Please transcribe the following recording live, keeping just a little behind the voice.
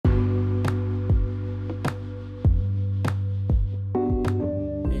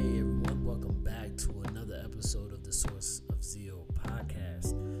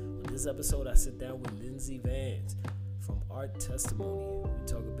this episode, I sit down with Lindsay Vance from Art Testimony. We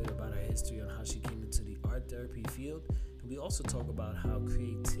talk a bit about her history on how she came into the art therapy field, and we also talk about how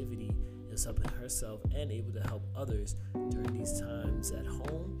creativity is helping herself and able to help others during these times at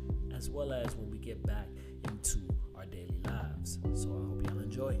home, as well as when we get back into our daily lives. So I hope y'all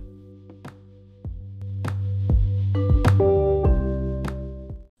enjoy.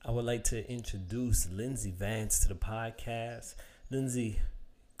 I would like to introduce Lindsay Vance to the podcast. Lindsay,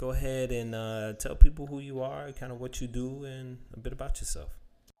 go ahead and tell people who you are, kind of what you do, and a bit about yourself.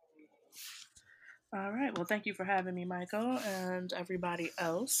 All right. Well, thank you for having me, Michael, and everybody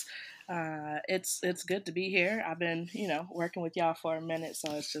else. It's good to be here. I've been, working with y'all for a minute,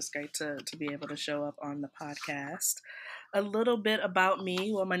 so it's just great to be able to show up on the podcast. A little bit about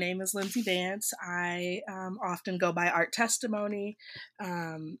me. Well, my name is Lindsay Vance. I often go by Art Testimony,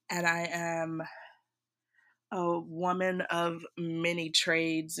 and I am a woman of many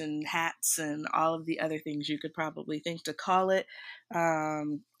trades and hats and all of the other things you could probably think to call it.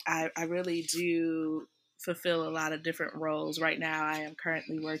 I really do fulfill a lot of different roles. Right now, I am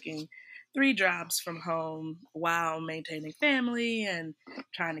currently working 3 jobs from home while maintaining family and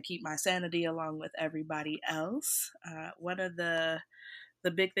trying to keep my sanity along with everybody else. One of the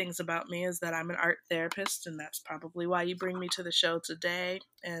big things about me is that I'm an art therapist, and that's probably why you bring me to the show today.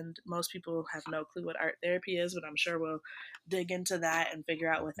 And most people have no clue what art therapy is, but I'm sure we'll dig into that and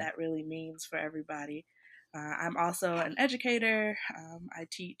figure out what that really means for everybody. I'm also an educator. I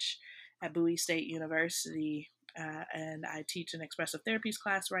teach at Bowie State University, and I teach an expressive therapies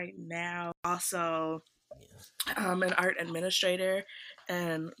class right now. Also, I'm an art administrator,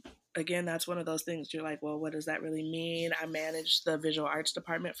 and again, that's one of those things you're like, well, what does that really mean? I manage the visual arts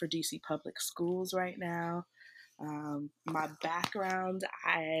department for DC Public Schools right now. My background,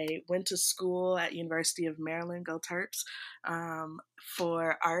 I went to school at University of Maryland, go Terps,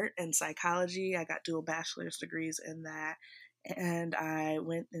 for art and psychology. I got dual bachelor's degrees in that. And I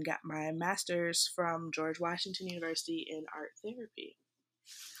went and got my master's from George Washington University in art therapy.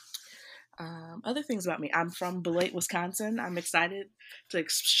 Other things about me. I'm from Beloit, Wisconsin. I'm excited to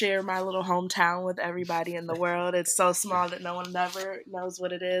share my little hometown with everybody in the world. It's so small that no one ever knows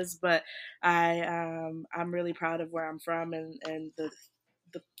what it is, but I'm really proud of where I'm from and the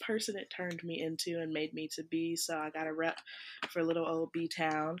person it turned me into and made me to be. So I got a rep for little old B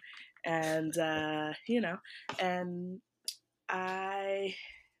town, and and I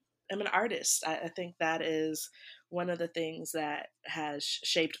am an artist. I think that is one of the things that has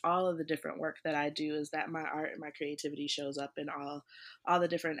shaped all of the different work that I do, is that my art and my creativity shows up in all the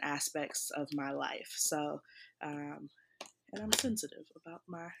different aspects of my life. So, and I'm sensitive about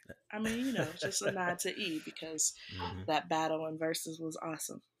just a nod to E, because that battle in Versus was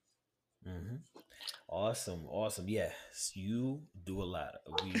awesome. Mm-hmm. Awesome. Yes, you do a lot.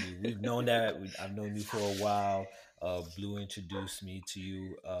 We've known that. I've known you for a while. Blue introduced me to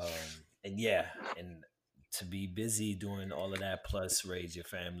you, and to be busy doing all of that plus raise your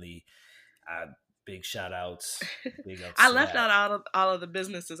family. Big shout outs, big ups. I to left that. out all of the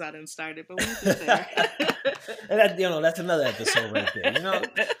businesses I didn't started, but we'll get there. And that's another episode right there.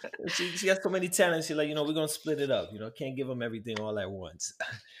 She has so many talents. She's like, we're gonna split it up. Can't give them everything all at once.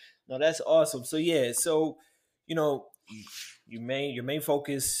 No, that's awesome. So yeah, you know, your main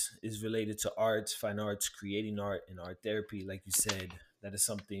focus is related to arts, fine arts, creating art, and art therapy. Like you said, that is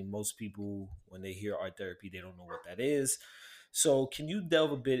something most people, when they hear art therapy, they don't know what that is. So can you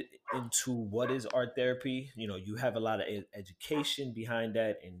delve a bit into what is art therapy? You have a lot of education behind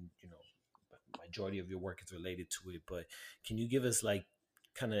that, and majority of your work is related to it. But can you give us like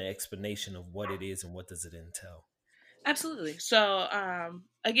kind of an explanation of what it is and what does it entail? Absolutely. So,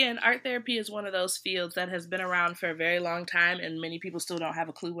 again, art therapy is one of those fields that has been around for a very long time, and many people still don't have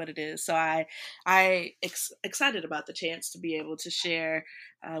a clue what it is. So, excited about the chance to be able to share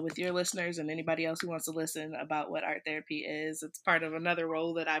with your listeners and anybody else who wants to listen about what art therapy is. It's part of another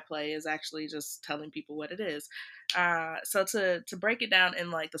role that I play, is actually just telling people what it is. So, to break it down in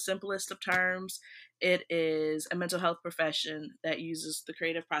like the simplest of terms, it is a mental health profession that uses the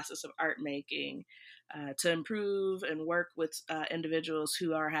creative process of art making to improve and work with individuals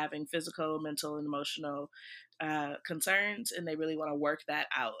who are having physical, mental, and emotional concerns, and they really want to work that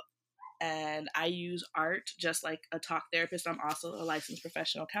out. And I use art just like a talk therapist. I'm also a licensed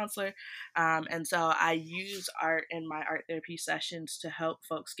professional counselor. And so I use art in my art therapy sessions to help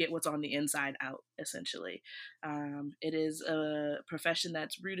folks get what's on the inside out, essentially. It is a profession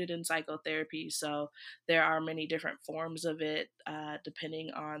that's rooted in psychotherapy. So there are many different forms of it,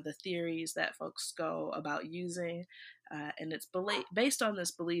 depending on the theories that folks go about using. And it's based on this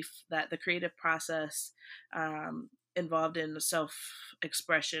belief that the creative process involved in self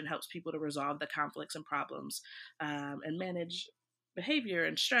expression, helps people to resolve the conflicts and problems, and manage behavior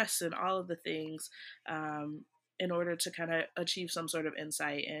and stress and all of the things, in order to kind of achieve some sort of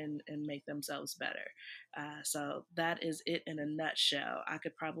insight and make themselves better. So that is it in a nutshell. I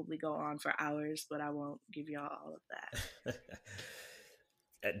could probably go on for hours, but I won't give y'all all of that.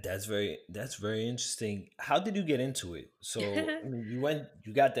 That's very interesting. How did you get into it? So I mean,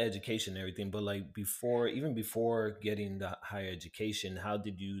 you got the education and everything, but like before, even before getting the higher education, how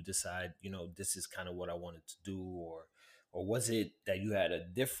did you decide? This is kind of what I wanted to do, or was it that you had a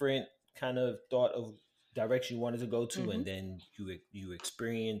different kind of thought of direction you wanted to go to, Hmm. and then you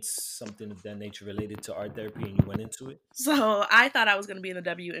experienced something of that nature related to art therapy, and you went into it? So I thought I was going to be in the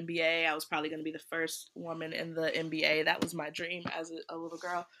WNBA. I was probably going to be the first woman in the NBA. That was my dream as a little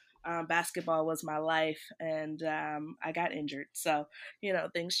girl. Basketball was my life, and I got injured. So,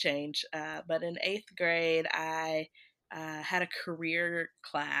 things change. But in eighth grade, I had a career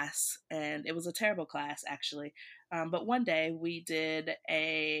class, and it was a terrible class, actually. But one day we did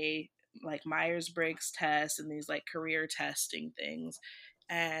a like Myers Briggs test and these like career testing things.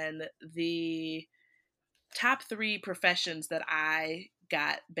 And the top three professions that I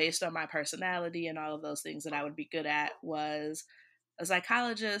got based on my personality and all of those things that I would be good at was a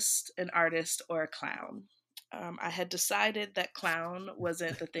psychologist, an artist, or a clown. I had decided that clown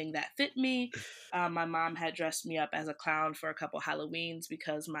wasn't the thing that fit me. My mom had dressed me up as a clown for a couple Halloweens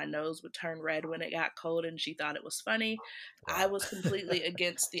because my nose would turn red when it got cold and she thought it was funny. I Wow. was completely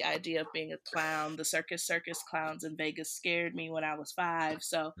against the idea of being a clown. The circus clowns in Vegas scared me when I was 5.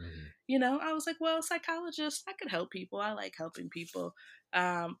 So, Mhm. I was like, well, psychologist, I could help people. I like helping people.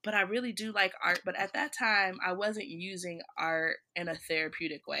 But I really do like art. But at that time, I wasn't using art in a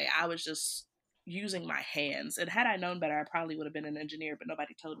therapeutic way. I was just using my hands. And had I known better, I probably would have been an engineer, but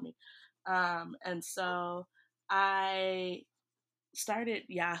nobody told me. And so I started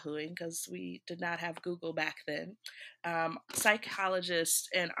Yahooing because we did not have Google back then. Psychologist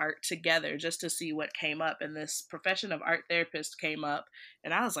and art together just to see what came up. And this profession of art therapist came up.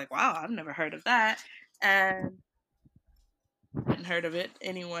 And I was like, wow, I've never heard of that. And hadn't heard of it.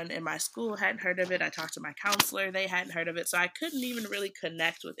 Anyone in my school hadn't heard of it. I talked to my counselor, they hadn't heard of it. So I couldn't even really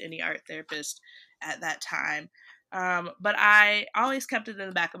connect with any art therapist at that time. But I always kept it in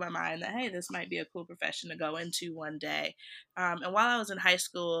the back of my mind that, hey, this might be a cool profession to go into one day. And while I was in high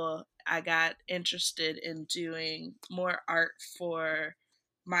school, I got interested in doing more art for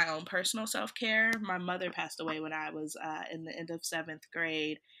my own personal self care. My mother passed away when I was in the end of seventh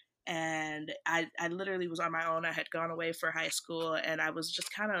grade, and I literally was on my own. I had gone away for high school and I was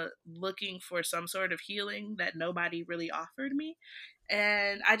just kind of looking for some sort of healing that nobody really offered me.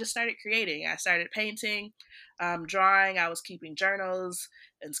 And I just started creating. I started painting, drawing. I was keeping journals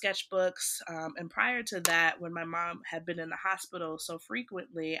and sketchbooks. And prior to that, when my mom had been in the hospital so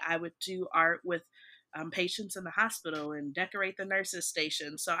frequently, I would do art with patients in the hospital and decorate the nurses'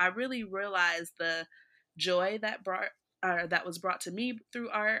 station. So I really realized the joy that was brought to me through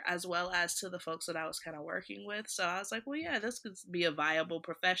art as well as to the folks that I was kind of working with. So I was like, well, yeah, this could be a viable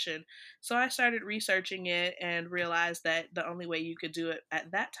profession. So I started researching it and realized that the only way you could do it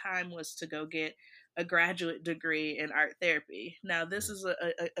at that time was to go get a graduate degree in art therapy. Now, this is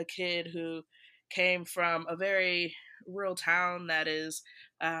a kid who came from a very rural town that is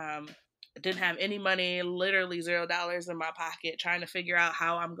didn't have any money, literally $0 in my pocket, trying to figure out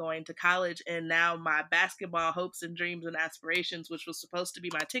how I'm going to college. And now my basketball hopes and dreams and aspirations, which was supposed to be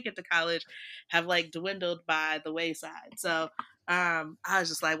my ticket to college, have like dwindled by the wayside. So I was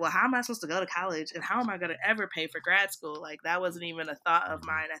just like, well, how am I supposed to go to college and how am I going to ever pay for grad school? Like, that wasn't even a thought of Mhm.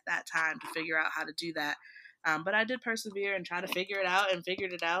 mine at that time to figure out how to do that. But I did persevere and try to figure it out and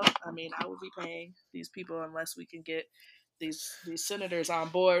figured it out. I mean, I will be paying these people unless we can get these senators on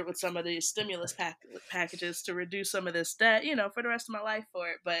board with some of these packages to reduce some of this debt, for the rest of my life for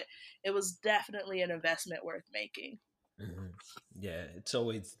it. But it was definitely an investment worth making. Mhm. Yeah, it's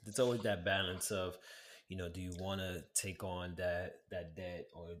always that balance of, do you want to take on that debt,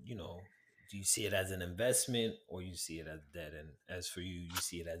 or do you see it as an investment, or you see it as debt? And as for you, you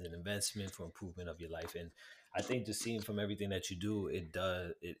see it as an investment for improvement of your life. And I think just seeing from everything that you do,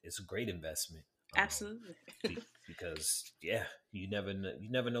 it's a great investment. Absolutely. Because yeah, you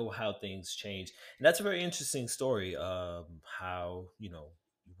never know how things change, and that's a very interesting story. How you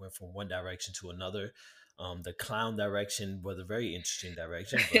went from one direction to another. The clown direction was a very interesting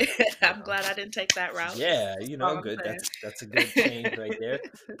direction, but I'm glad I didn't take that route. yeah, That's all I'm good. saying. That's a good change right there.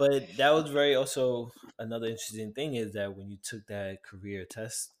 But that was very also another interesting thing is that when you took that career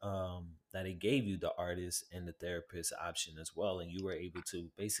test, that it gave you the artist and the therapist option as well, and you were able to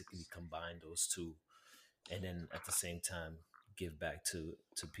basically combine those two and then at the same time give back to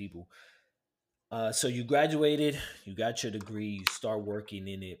people. So you graduated, you got your degree, you start working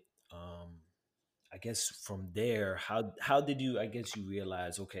in it. I guess from there, how did you? I guess you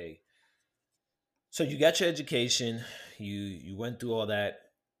realize, okay, so you got your education, you went through all that.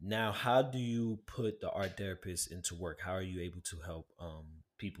 Now, how do you put the art therapist into work? How are you able to help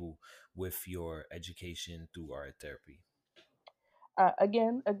people with your education through art therapy?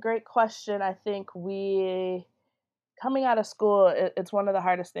 Again, a great question. I think we coming out of school, it's one of the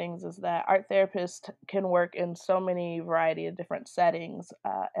hardest things is that art therapists can work in so many variety of different settings.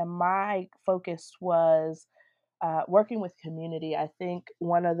 And my focus was working with community. I think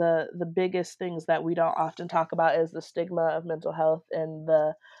one of the biggest things that we don't often talk about is the stigma of mental health in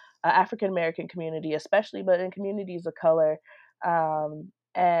the African American community, especially, but in communities of color.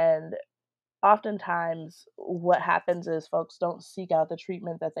 And oftentimes what happens is folks don't seek out the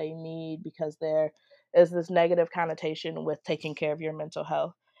treatment that they need because there is this negative connotation with taking care of your mental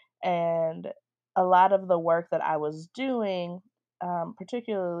health. And a lot of the work that I was doing,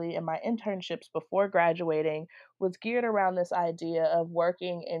 particularly in my internships before graduating, was geared around this idea of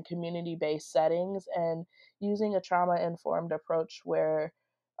working in community based settings and using a trauma informed approach where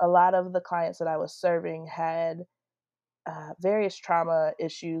a lot of the clients that I was serving had various trauma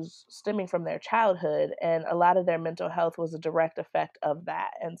issues stemming from their childhood, and a lot of their mental health was a direct effect of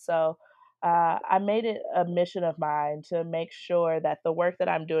that. And so I made it a mission of mine to make sure that the work that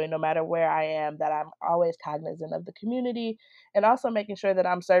I'm doing, no matter where I am, that I'm always cognizant of the community and also making sure that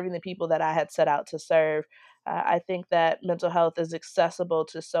I'm serving the people that I had set out to serve. I think that mental health is accessible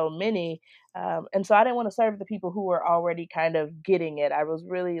to so many. And so I didn't want to serve the people who were already kind of getting it. I was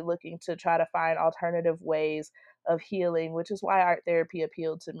really looking to try to find alternative ways of healing, which is why art therapy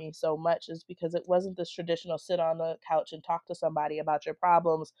appealed to me so much, is because it wasn't this traditional sit on the couch and talk to somebody about your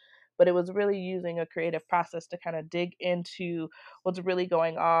problems, but it was really using a creative process to kind of dig into what's really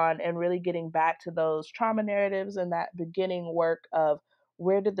going on and really getting back to those trauma narratives and that beginning work of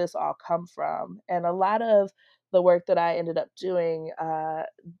where did this all come from. And a lot of the work that I ended up doing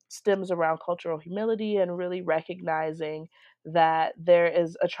stems around cultural humility and really recognizing that there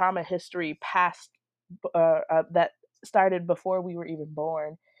is a trauma history past that started before we were even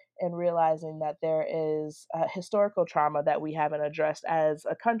born, and realizing that there is historical trauma that we haven't addressed as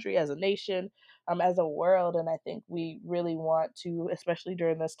a country, as a nation, as a world. And I think we really want to, especially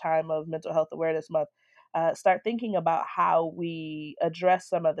during this time of Mental Health Awareness Month, start thinking about how we address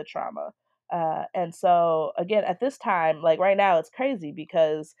some of the trauma. And so, again, at this time, like right now, it's crazy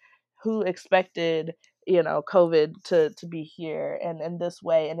because who expected COVID to be here and in this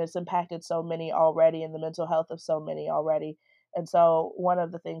way, and it's impacted so many already, and the mental health of so many already. And so one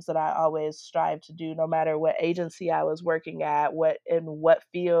of the things that I always strive to do, no matter what agency I was working at, what in what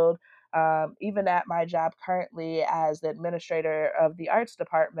field, even at my job currently as the administrator of the arts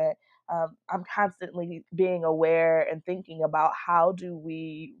department, I'm constantly being aware and thinking about how do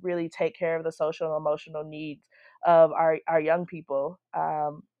we really take care of the social and emotional needs of our young people.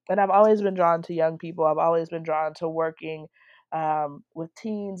 And I've always been drawn to young people. I've always been drawn to working with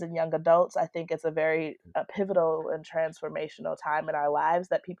teens and young adults. I think it's a very pivotal and transformational time in our lives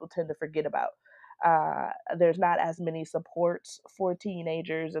that people tend to forget about. There's not as many supports for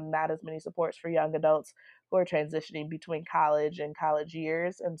teenagers and not as many supports for young adults who are transitioning between college and college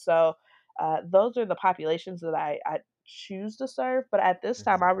years. And so those are the populations that I choose to serve. But at this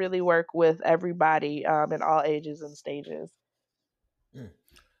time, Mhm. I really work with everybody in all ages and stages. Mm.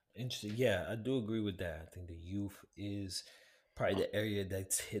 Interesting. Yeah, I do agree with that. I think the youth is probably the area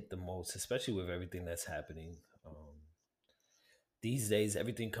that's hit the most, especially with everything that's happening. These days,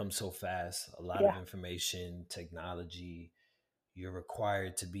 everything comes so fast. A lot of Yeah. information, technology. You're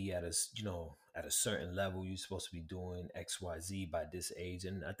required to be at at a certain level. You're supposed to be doing XYZ by this age,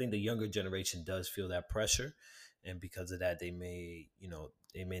 and I think the younger generation does feel that pressure, and because of that, they may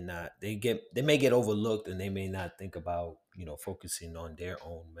they may not they may get overlooked, and they may not think about focusing on their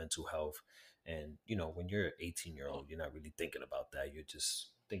own mental health. And when you're an 18-year old, you're not really thinking about that. You're just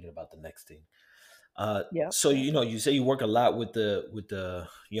thinking about the next thing. Yep. So Yep. you say you work a lot with the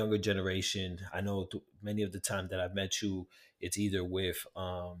younger generation. I know many of the time that I've met you, it's either with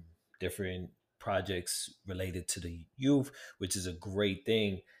different projects related to the youth, which is a great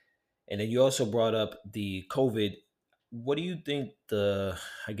thing. And then you also brought up the COVID. What do you think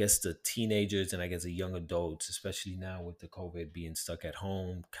I guess the teenagers and I guess the young adults, especially now with the COVID being stuck at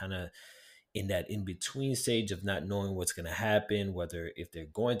home, kind of in that in between stage of not knowing what's going to happen, whether if they're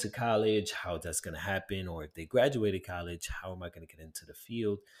going to college, how that's going to happen, or if they graduated college, how am I going to get into the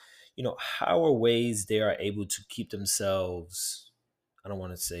field? How are ways they are able to keep themselves I don't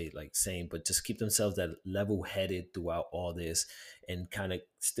want to say like same, but just keep themselves that level headed throughout all this, and kind of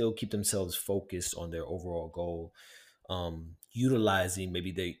still keep themselves focused on their overall goal, utilizing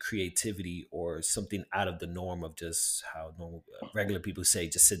maybe their creativity or something out of the norm of just how normal regular people say,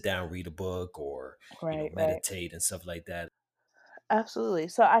 just sit down, read a book, or Right, right. meditate and stuff like that. Absolutely.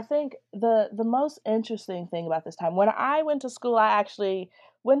 So I think the most interesting thing about this time, when I went to school, I actually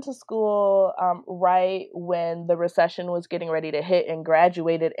went to school right when the recession was getting ready to hit, and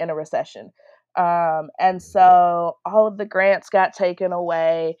graduated in a recession. And so all of the grants got taken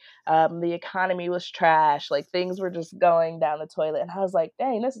away. The economy was trash. Like things were just going down the toilet. And I was like,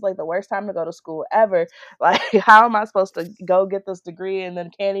 dang, this is like the worst time to go to school ever. Like, how am I supposed to go get this degree and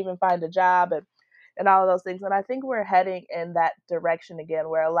then can't even find a job? And all of those things. And I think we're heading in that direction again,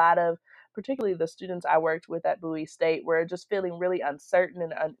 where a lot of, particularly the students I worked with at Bowie State, were just feeling really uncertain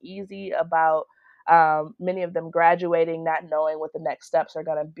and uneasy about many of them graduating, not knowing what the next steps are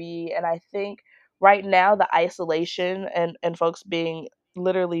going to be. And I think right now, the isolation and folks being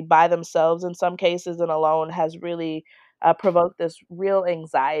literally by themselves in some cases and alone has really provoked this real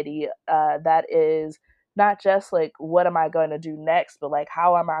anxiety that is not just like what am I going to do next, but like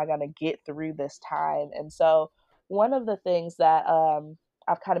how am I going to get through this time. And so one of the things that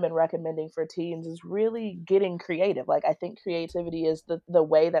I've kind of been recommending for teens is really getting creative. Like I think creativity is the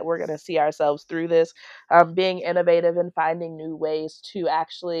way that we're going to see ourselves through this, being innovative and finding new ways to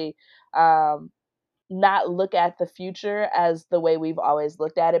actually um, not look at the future as the way we've always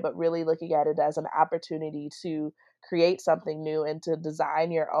looked at it, but really looking at it as an opportunity to create something new and to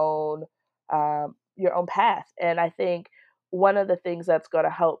design your own path. And I think one of the things that's going to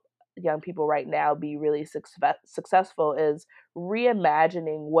help young people right now be really successful is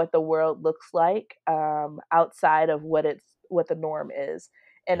reimagining what the world looks like outside of what the norm is,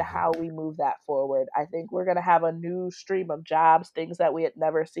 and Hmm. how we move that forward. I think we're going to have a new stream of jobs. Things that we had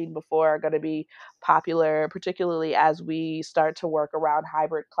never seen before are going to be popular, particularly as we start to work around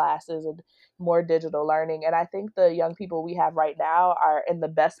hybrid classes and more digital learning. And I think the young people we have right now are in the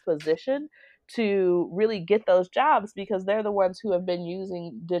best position to really get those jobs because they're the ones who have been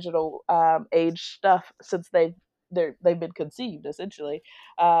using digital age stuff since they've been conceived. Essentially,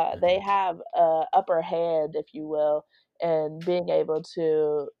 they Hmm. have a upper hand, if you will, in being able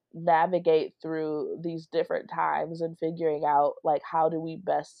to navigate through these different times and figuring out like how do we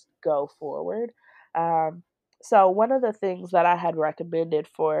best go forward. um, so one of the things that I had recommended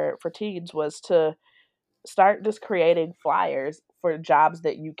for teens was to start just creating flyers for jobs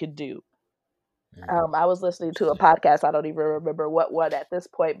that you could do. Hmm. I was listening to a podcast. I don't even remember what one at this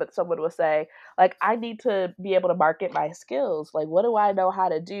point, but someone was saying, like, I need to be able to market my skills. Like, what do I know how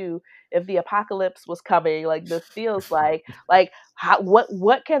to do if the apocalypse was coming? Like, this feels like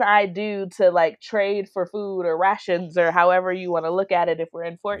what can I do to like trade for food or rations or however you want to look at it if we're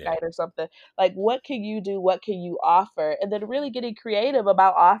in Yeah. Fortnite or something. Like, what can you do? What can you offer? And then really getting creative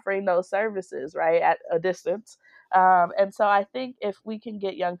about offering those services, right, at a distance. And so I think if we can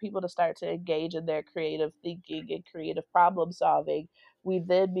get young people to start to engage in their creative thinking and creative problem solving, we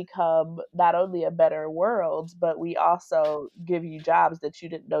then become not only a better world, but we also give you jobs that you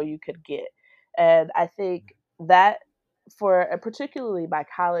didn't know you could get. And I think that for particularly my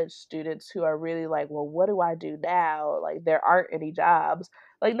college students who are really like, well, what do I do now? Like, there aren't any jobs.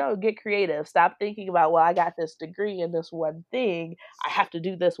 Like, no, get creative. Stop thinking about, well, I got this degree in this one thing. I have to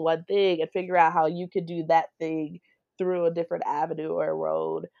do this one thing, and figure out how you could do that thing through a different avenue or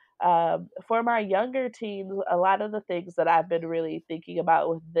road. For my younger teens, a lot of the things that I've been really thinking about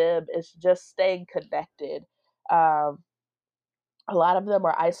with them is just staying connected. Um, a lot of them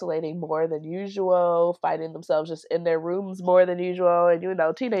are isolating more than usual, finding themselves just in their rooms more than usual.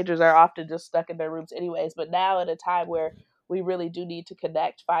 And, teenagers are often just stuck in their rooms, anyways. But now, at a time where we really do need to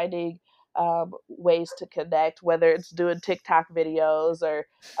connect, finding ways to connect, whether it's doing TikTok videos or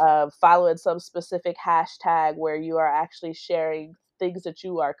following some specific hashtag where you are actually sharing things that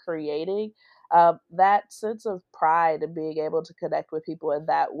you are creating. That sense of pride and being able to connect with people in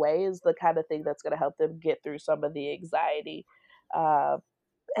that way is the kind of thing that's going to help them get through some of the anxiety. uh,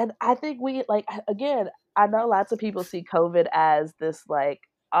 and I think we like again, I know lots of people see COVID as this like,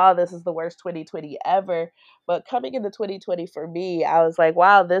 oh, this is the worst 2020 ever. But coming into 2020 for me, I was like,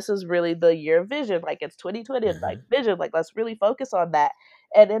 wow, this is really the year of vision. Like it's 2020 and like Hmm. vision, like let's really focus on that.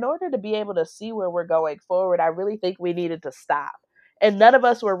 And in order to be able to see where we're going forward, I really think we needed to stop. And none of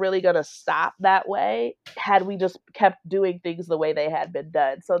us were really going to stop that way had we just kept doing things the way they had been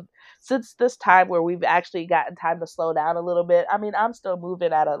done. So since this time where we've actually gotten time to slow down a little bit, I mean, I'm still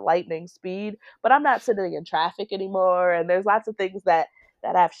moving at a lightning speed, but I'm not sitting in traffic anymore. And there's lots of things that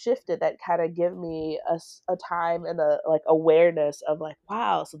that I've shifted that kind of give me a time and a like awareness of like,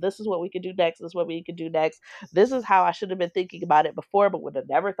 wow, so this is what we could do next. This is what we could do next. This is how I should have been thinking about it before, but would have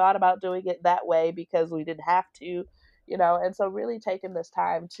never thought about doing it that way because we didn't have to, you know. And so really taking this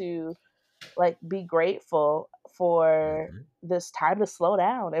time to like be grateful for Hmm. this time to slow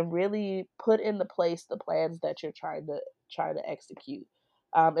down and really put into place the plans that you're trying to execute,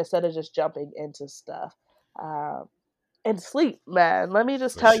 instead of just jumping into stuff. um, and sleep, man. Let me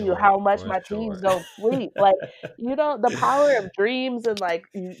just For tell you sure, how much for my teens sure. don't sleep. Like, you know, the power of dreams and like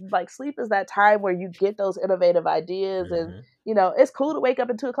like sleep is that time where you get those innovative ideas. And Hmm. you know, it's cool to wake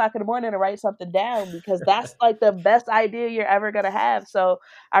up at 2 o'clock in the morning and write something down because that's like the best idea you're ever gonna have. So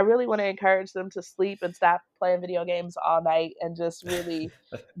I really want to encourage them to sleep and stop playing video games all night and just really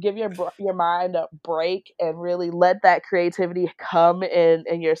give your mind a break and really let that creativity come in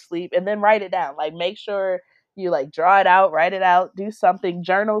your sleep, and then write it down. Like, make sure you like draw it out, write it out, do something,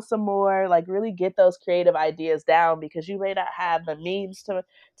 journal some more, like really get those creative ideas down because you may not have the means to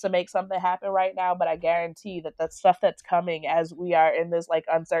make something happen right now, but I guarantee that the stuff that's coming as we are in this like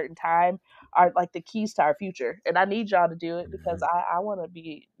uncertain time are like the keys to our future. And I need y'all to do it because Hmm. I want to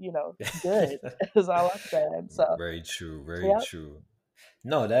be, you know, good is all I'm saying. So, Very true, very yep, true.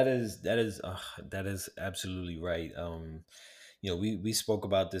 No, that is absolutely right. We spoke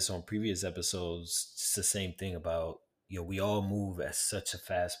about this on previous episodes. It's the same thing about, we all move at such a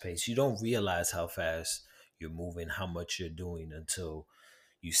fast pace. You don't realize how fast you're moving, how much you're doing until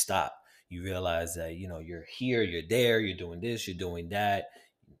you stop. You realize that, you're here, you're there, you're doing this, you're doing that.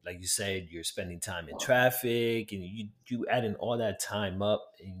 Like you said, you're spending time in traffic, and you adding all that time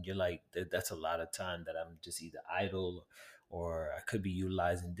up, and you're like, that's a lot of time that I'm just either idle or I could be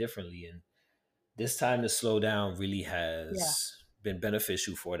utilizing differently. And this time to slow down really yeah, has been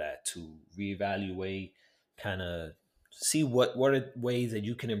beneficial for that, to reevaluate, kind of see what are ways that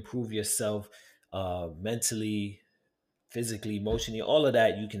you can improve yourself, mentally, physically, emotionally, all of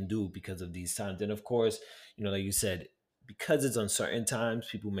that you can do because of these times. And of course, like you said, because it's uncertain times,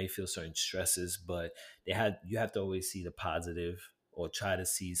 people may feel certain stresses, but you have to always see the positive, or try to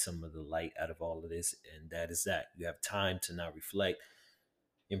see some of the light out of all of this. And that is that you have time to now reflect,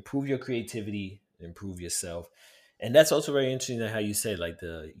 improve your creativity, improve yourself. And that's also very interesting that how you said, like,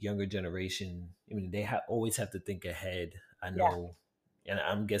 the younger generation, I mean, they always have to think ahead. I yeah, know, and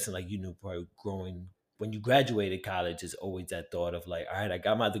I'm guessing, like, probably growing, when you graduated college, is always that thought of like, all right, I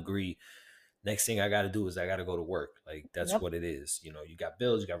got my degree, next thing I got to do is I got to go to work. Like, that's yep, what it is. You got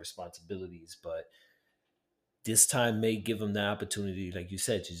bills, you got responsibilities, but this time may give them the opportunity, like you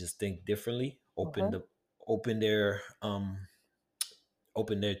said, to just think differently, hmm, open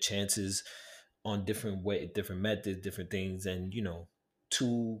their chances on different methods, different things. And,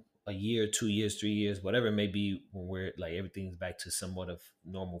 2 year, 2 years, 3 years, whatever it may be, when we're like everything's back to somewhat of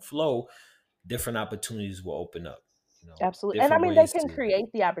normal flow, different opportunities will open up, absolutely. And I different mean, they ways can to.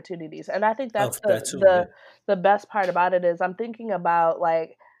 create the opportunities, and I think that's That too, yeah. the best part about it is I'm thinking about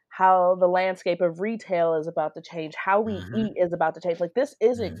like how the landscape of retail is about to change, how we Hmm. eat is about to change. Like, this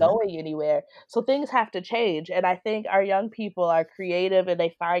isn't Hmm. going anywhere, so things have to change. And I think our young people are creative and they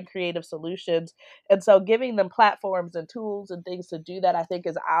find creative solutions, and so giving them platforms and tools and things to do that, I think,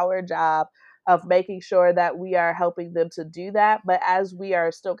 is our job of making sure that we are helping them to do that. But as we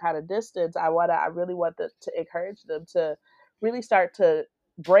are still kind of distant, I really want to encourage them to really start to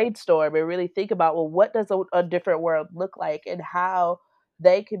brainstorm and really think about, well, what does a different world look like, and how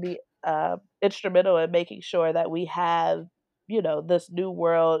they can be instrumental in making sure that we have, you know, this new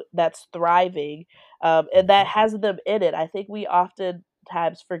world that's thriving, and that Hmm. has them in it. I think we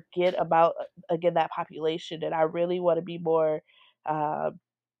oftentimes forget about, again, that population, and I really want to be uh,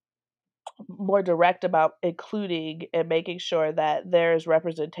 more direct about including and making sure that there's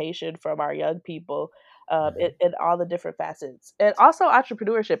representation from our young people, Hmm. in all the different facets. And also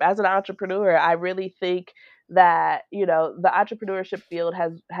entrepreneurship. As an entrepreneur, I really think that, you know, the entrepreneurship field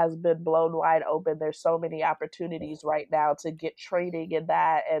has been blown wide open. There's so many opportunities right now to get training in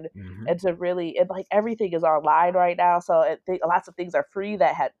that, Hmm. and to really, and like everything is online right now. So lots of things are free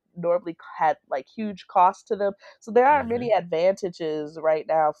that had normally had like huge costs to them. So there are Hmm. many advantages right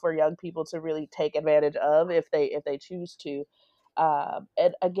now for young people to really take advantage of if they choose to.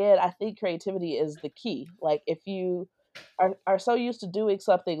 And again, I think creativity is the key. Like, if you are so used to doing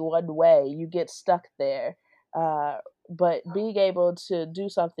something one way, you get stuck there. Uh, but being able to do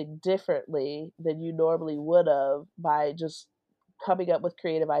something differently than you normally would have by just coming up with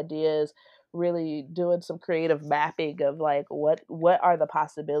creative ideas, really doing some creative mapping of like what are the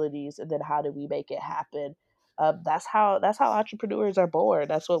possibilities, and then how do we make it happen, That's how entrepreneurs are born.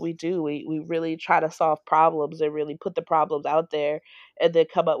 That's what we do. We really try to solve problems and really put the problems out there, and then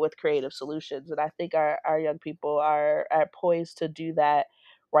come up with creative solutions. And I think our young people are poised to do that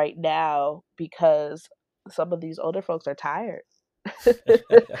right now because some of these older folks are tired.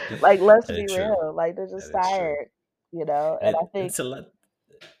 Like, let's That be is true. real. Like, they're That just is true. tired, you know. And And I think it's a lot.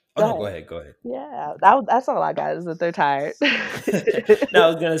 Oh go no, go ahead. ahead. Go ahead. Yeah, that's all I got is that they're tired. No, I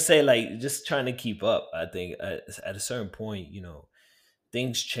was gonna say like just trying to keep up. I think at a certain point,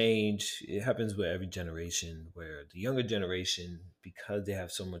 things change. It happens with every generation. Where the younger generation, because they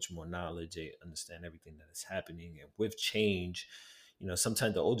have so much more knowledge, they understand everything that is happening. And with change,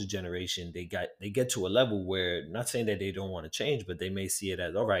 sometimes the older generation they get to a level where not saying that they don't want to change, but they may see it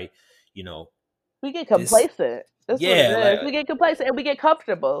as all right. You know, We get this complacent. That's what it yeah, like is. We get complacent and we get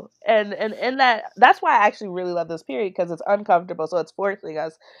comfortable. And in that's why I actually really love this period because it's uncomfortable. So it's forcing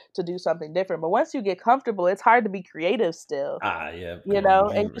us to do something different. But once you get comfortable, it's hard to be creative still, yeah, you because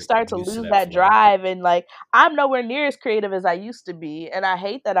know, and you start you to used to lose that that flow. drive. And like, I'm nowhere near as creative as I used to be, and I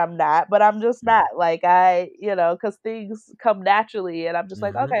hate that I'm not, but I'm just not. Like, because things come naturally, and I'm just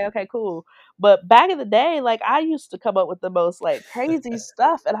like, Mm-hmm. okay, okay, cool. But back in the day, like, I used to come up with the most like crazy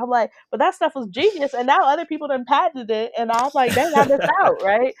stuff, and I'm like, but that stuff was genius, and now other people done patented it, and I'm like, dang, I missed out,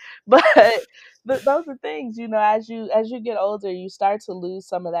 right? But those are things, as you get older, you start to lose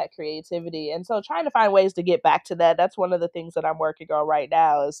some of that creativity, and so trying to find ways to get back to that. That's one of the things that I'm working on right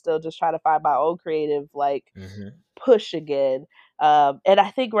now, is still just trying to find my own creative like Mm-hmm. push again. And I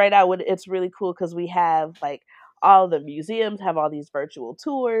think right now it's really cool because we have like all the museums have all these virtual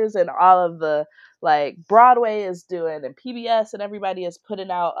tours, and all of the like Broadway is doing, and PBS, and everybody is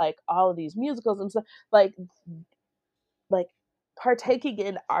putting out like all of these musicals and stuff. Like partaking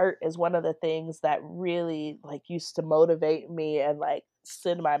in art is one of the things that really like used to motivate me and like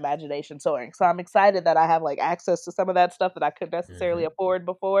send my imagination soaring. So I'm excited that I have like access to some of that stuff that I couldn't necessarily Mm-hmm. afford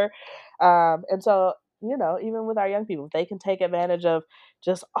before. And so, even with our young people, if they can take advantage of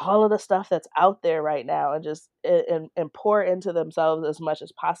just all of the stuff that's out there right now, and just and pour into themselves as much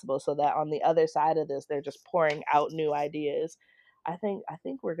as possible, so that on the other side of this they're just pouring out new ideas. I think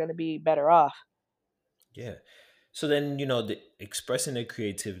we're going to be better off. Yeah. So then, expressing their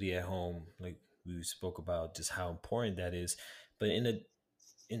creativity at home, like we spoke about, just how important that is. But in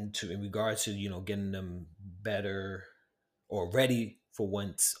regards to getting them better or ready for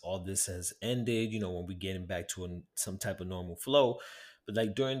once all this has ended, when we're getting back to some type of normal flow. But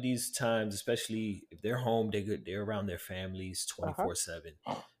like during these times, especially if they're home, they're around their families Uh-huh. 24/7.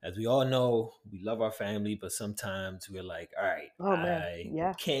 As we all know, we love our family, but sometimes we're like, all right, Oh man, I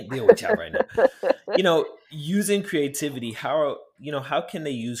yeah. can't deal with y'all right now. Using creativity, how can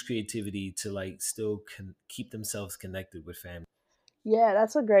they use creativity to like still keep themselves connected with family? Yeah,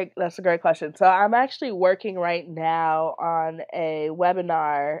 that's a great question. So I'm actually working right now on a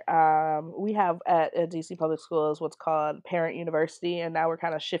webinar. We have at DC Public Schools what's called Parent University, and now we're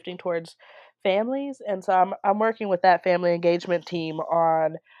kind of shifting towards families. And so I'm working with that family engagement team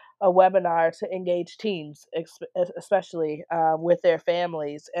on a webinar to engage teens, especially with their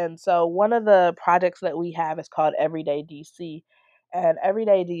families. And so one of the projects that we have is called Everyday DC, and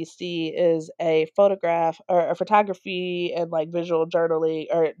Everyday DC is a photograph or a photography and like visual journaling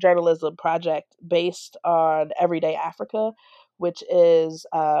or journalism project based on Everyday Africa, which is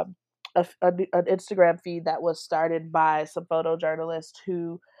an Instagram feed that was started by some photojournalists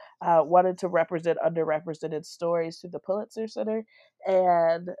who wanted to represent underrepresented stories through the Pulitzer Center.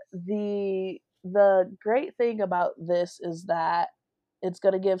 And the great thing about this is that it's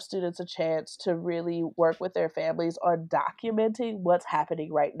going to give students a chance to really work with their families on documenting what's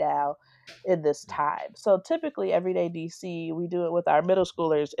happening right now in this time. So typically Everyday DC, we do it with our middle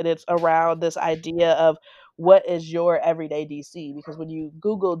schoolers, and it's around this idea of what is your everyday DC, because when you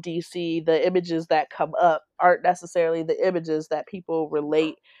Google DC, the images that come up aren't necessarily the images that people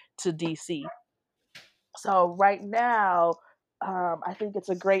relate to DC. So right now, I think it's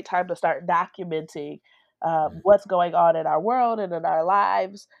a great time to start documenting what's going on in our world and in our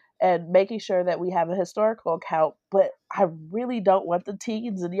lives, and making sure that we have a historical account. But I really don't want the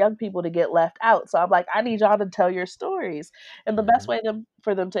teens and young people to get left out. So I'm like, I need y'all to tell your stories. And the best Hmm. way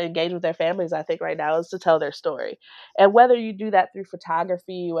for them to engage with their families, I think, right now is to tell their story. And whether you do that through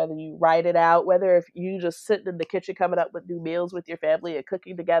photography, whether you write it out, whether if you just sitting in the kitchen coming up with new meals with your family and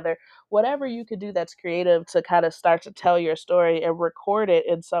cooking together, whatever you could do that's creative to kind of start to tell your story and record it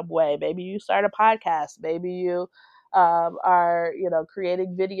in some way. Maybe you start a podcast, maybe you are,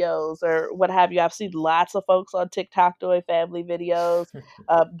 creating videos or what have you. I've seen lots of folks on TikTok doing family videos,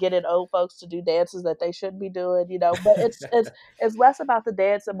 getting old folks to do dances that they shouldn't be doing, but it's less about the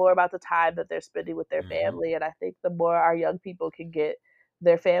dance and more about the time that they're spending with their Hmm. family. And I think the more our young people can get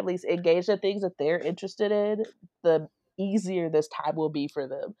their families engaged in things that they're interested in, the easier this time will be for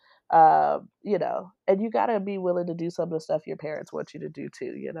them. And you gotta be willing to do some of the stuff your parents want you to do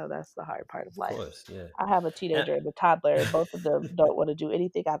too. That's the hard part of Of life. course, yeah. I have a And teenager and a toddler, and both of them don't want to do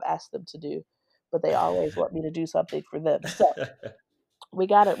anything I've asked them to do, but they always want me to do something for them. So we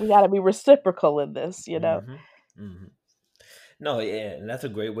gotta be reciprocal in this. hmm hmm No, yeah, and that's a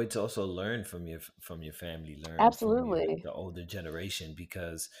great way to also learn from your family, learn from Absolutely. the older generation,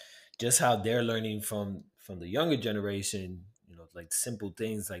 because just how they're learning from the younger generation, like simple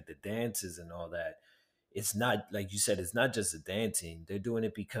things like the dances and all that. It's not like you said, it's not just the dancing. They're doing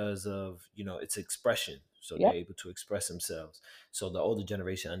it because of, it's expression. So they're Yep. able to express themselves. So the older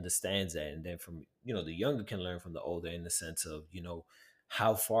generation understands that. And then from, the younger can learn from the older in the sense of,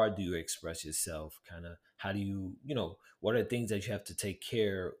 how far do you express yourself? Kind of how do you, what are things that you have to take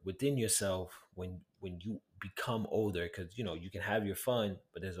care within yourself when you become older? Because, you can have your fun,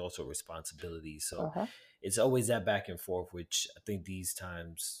 but there's also responsibilities. So Uh huh. it's always that back and forth, which I think these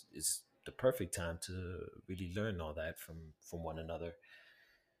times is the perfect time to really learn all that from one another.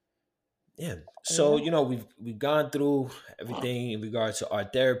 Yeah. So Yeah. we've gone through everything in regards to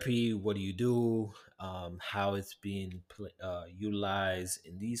art therapy. What do you do? How it's being utilized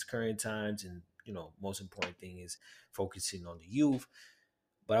in these current times, and most important thing is focusing on the youth.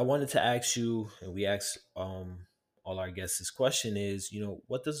 But I wanted to ask you, and we ask all our guests this question is,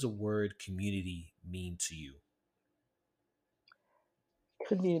 what does the word community mean to you?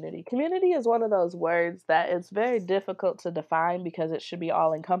 Community. Community is one of those words that it's very difficult to define because it should be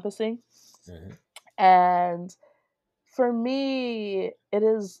all encompassing. Hmm. And for me,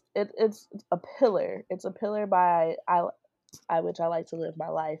 it's a pillar. It's a pillar by which I like to live my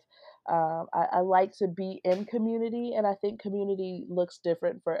life. I like to be in community, and I think community looks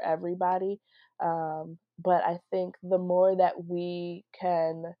different for everybody. But I think the more that we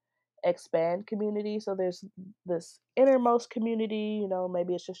can expand community, so there's this innermost community,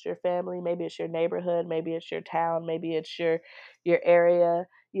 maybe it's just your family, maybe it's your neighborhood, maybe it's your town, maybe it's your area,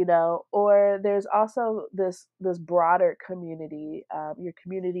 or there's also this broader community, your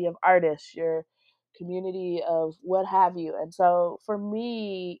community of artists, your community of what have you. And so for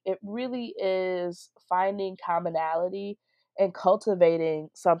me, it really is finding commonality and cultivating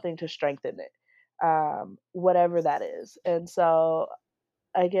something to strengthen it, whatever that is. And so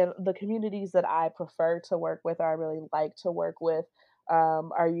again, the communities that I prefer to work with, or I really like to work with,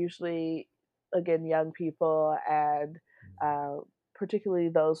 are usually, again, young people and uh, particularly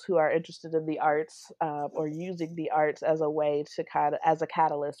those who are interested in the arts, or using the arts as a way to kind of, as a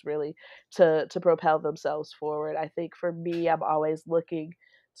catalyst, really, to propel themselves forward. I think for me, I'm always looking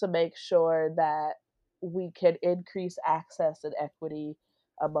to make sure that we can increase access and equity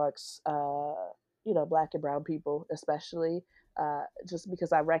amongst, Black and Brown people, especially, just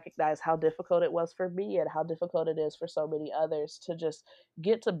because I recognize how difficult it was for me and how difficult it is for so many others to just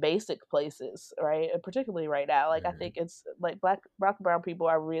get to basic places, right? And particularly right now, like I Hmm. think it's like Black and Brown people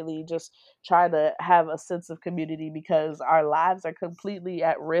are really just trying to have a sense of community because our lives are completely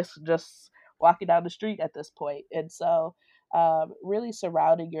at risk just walking down the street at this point. And so, really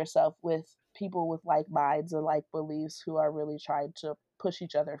surrounding yourself with people with like minds and like beliefs who are really trying to push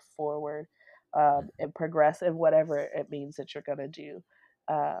each other forward, and progress in whatever it means that you're going to do.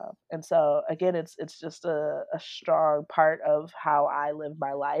 And so again, it's just a strong part of how I live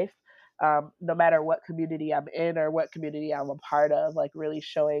my life. No matter what community I'm in or what community I'm a part of, like really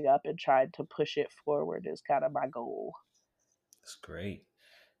showing up and trying to push it forward is kind of my goal. That's great.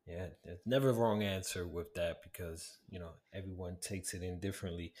 Yeah, there's never a wrong answer with that because everyone takes it in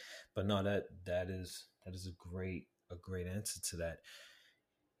differently. But no, that is a great answer to that.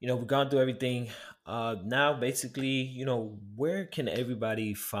 We've gone through everything. Now basically, where can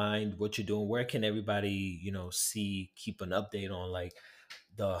everybody find what you're doing? Where can everybody see, keep an update on like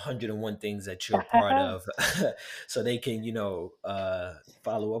the 101 things that you're a part of, so they can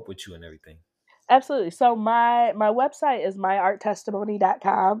follow up with you and everything. Absolutely. So my website is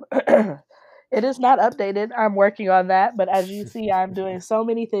myarttestimony.com. It is not updated. I'm working on that, but as you see, I'm doing so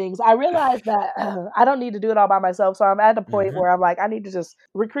many things. I realize that I don't need to do it all by myself, so I'm at the point Hmm. where I'm like, I need to just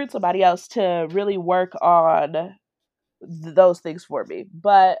recruit somebody else to really work on those things for me.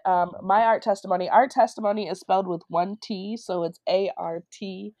 But my art testimony is spelled with one T, so it's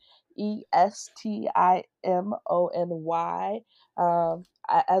ARTESTIMONY.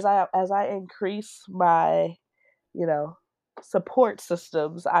 As I increase my support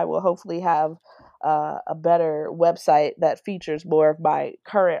systems, I will hopefully have a better website that features more of my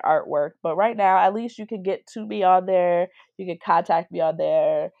current artwork. But right now, at least you can get to me on there. You can contact me on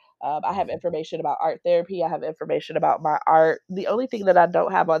there. I have information about art therapy. I have information about my art. The only thing that I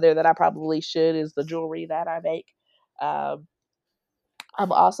don't have on there that I probably should is the jewelry that I make. Um,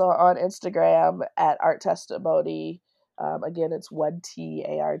 I'm also on Instagram at Art Testimony. Again, it's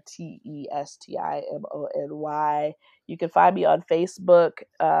 1TARTESTIMONY. You can find me on Facebook.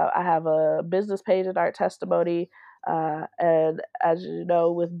 I have a business page at Art Testimony. And as you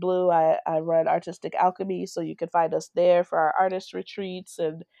know, with Blue, I run Artistic Alchemy. So you can find us there for our artist retreats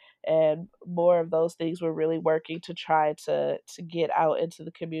and more of those things. We're really working to try to get out into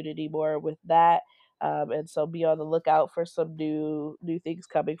the community more with that. And so be on the lookout for some new things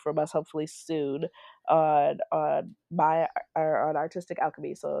coming from us, hopefully soon on Artistic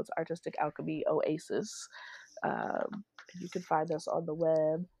Alchemy. So it's Artistic Alchemy Oasis. You can find us on the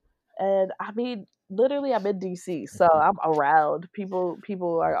web. And I mean, literally, I'm in DC, so I'm around.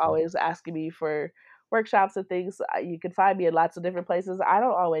 People are always asking me for workshops and things. You can find me in lots of different places. I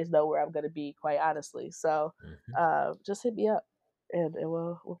don't always know where I'm going to be, quite honestly. So just hit me up, and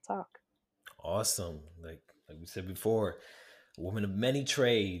we'll talk. Awesome. Like we said before, a woman of many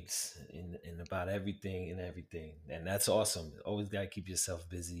trades in about everything, and that's awesome. Always got to keep yourself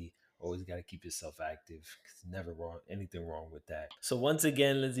busy. Always got to keep yourself active. It's never anything wrong with that. So once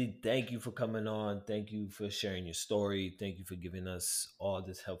again, Lindsay, thank you for coming on. Thank you for sharing your story. Thank you for giving us all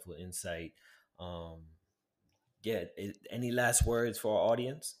this helpful insight. Any last words for our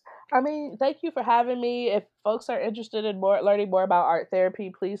audience? I mean, thank you for having me. If folks are interested in learning more about art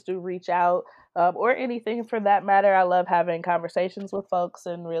therapy, please do reach out, or anything for that matter. I love having conversations with folks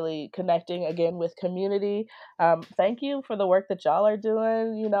and really connecting again with community. Thank you for the work that y'all are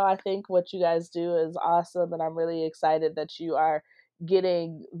doing. I think what you guys do is awesome, and I'm really excited that you are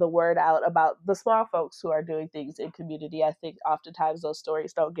getting the word out about the small folks who are doing things in community. I think oftentimes those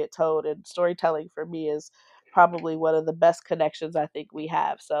stories don't get told, and storytelling for me is probably one of the best connections I think we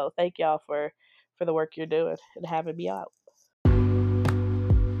have. So thank y'all for the work you're doing and having me out.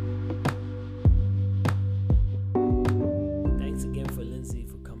 Thanks again for Lindsay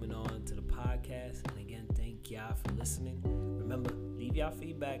for coming on to the podcast. And again, thank y'all for listening. Remember, leave y'all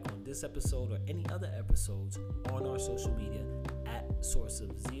feedback on this episode or any other episodes on our social media at Source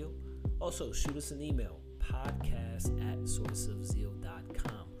of Zeal. Also, shoot us an email,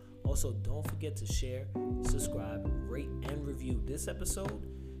 podcast@sourceofzeal.com. Also, don't forget to share, subscribe, rate, and review this episode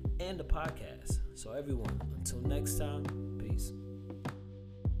and the podcast. So everyone, until next time, peace.